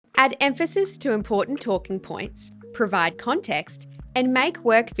Add emphasis to important talking points, provide context, and make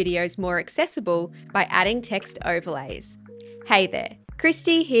work videos more accessible by adding text overlays. Hey there,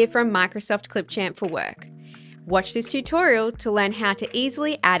 Christie here from Microsoft Clipchamp for Work. Watch this tutorial to learn how to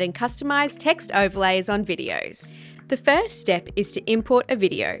easily add and customize text overlays on videos. The first step is to import a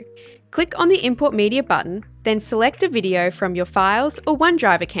video. Click on the Import Media button, then select a video from your Files or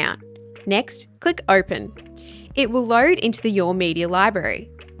OneDrive account. Next, click Open. It will load into the Your Media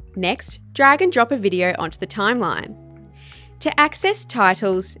library. Next, drag and drop a video onto the timeline. To access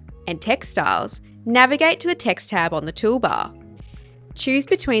titles and text styles, navigate to the Text tab on the toolbar. Choose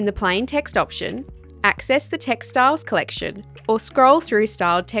between the plain text option, access the text styles collection, or scroll through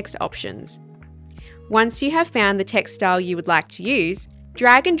styled text options. Once you have found the text style you would like to use,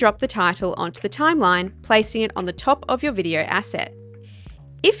 drag and drop the title onto the timeline, placing it on the top of your video asset.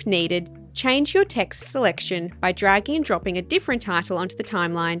 If needed, change your text selection by dragging and dropping a different title onto the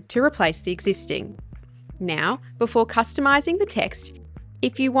timeline to replace the existing. Now, before customizing the text,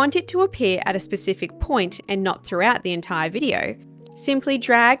 if you want it to appear at a specific point and not throughout the entire video, simply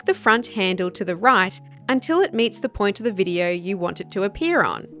drag the front handle to the right until it meets the point of the video you want it to appear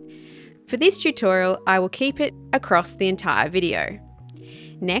on. For this tutorial, I will keep it across the entire video.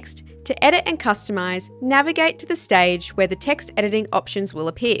 Next, to edit and customize, navigate to the stage where the text editing options will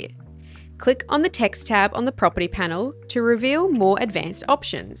appear. Click on the Text tab on the Property panel to reveal more advanced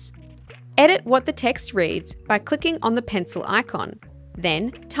options. Edit what the text reads by clicking on the pencil icon. Then,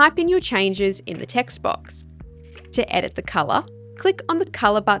 type in your changes in the text box. To edit the colour, click on the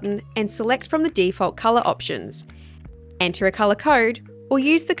Colour button and select from the default colour options. Enter a colour code or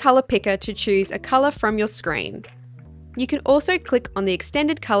use the colour picker to choose a colour from your screen. You can also click on the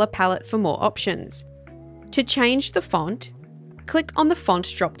Extended Colour palette for more options. To change the font, click on the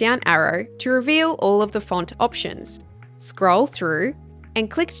Font drop-down arrow to reveal all of the font options. Scroll through and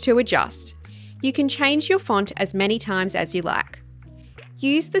click to adjust. You can change your font as many times as you like.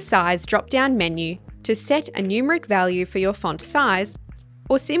 Use the Size drop-down menu to set a numeric value for your font size,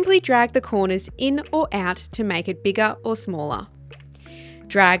 or simply drag the corners in or out to make it bigger or smaller.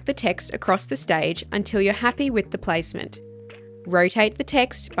 Drag the text across the stage until you're happy with the placement. Rotate the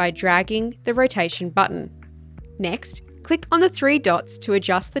text by dragging the rotation button. Next, click on the three dots to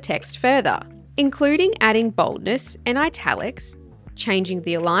adjust the text further, including adding boldness and italics, changing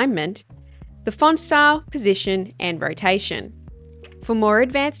the alignment, the font style, position, and rotation. For more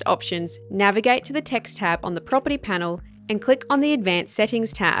advanced options, navigate to the Text tab on the Property panel and click on the Advanced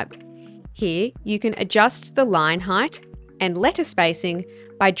Settings tab. Here, you can adjust the line height and letter spacing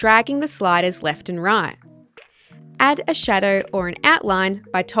by dragging the sliders left and right. Add a shadow or an outline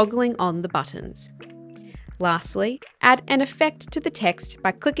by toggling on the buttons. Lastly, add an effect to the text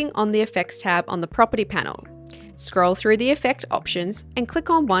by clicking on the Effects tab on the Property panel. Scroll through the effect options and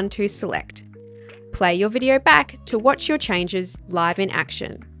click on one to select. Play your video back to watch your changes live in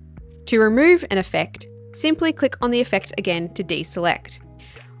action. To remove an effect, simply click on the effect again to deselect.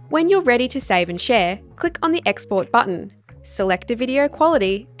 When you're ready to save and share, click on the Export button. Select a video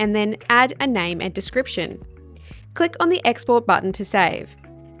quality and then add a name and description. Click on the Export button to save.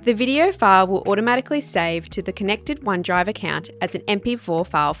 The video file will automatically save to the connected OneDrive account as an MP4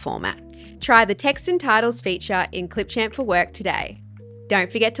 file format. Try the Text and Titles feature in Clipchamp for Work today.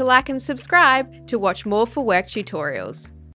 Don't forget to like and subscribe to watch more for work tutorials.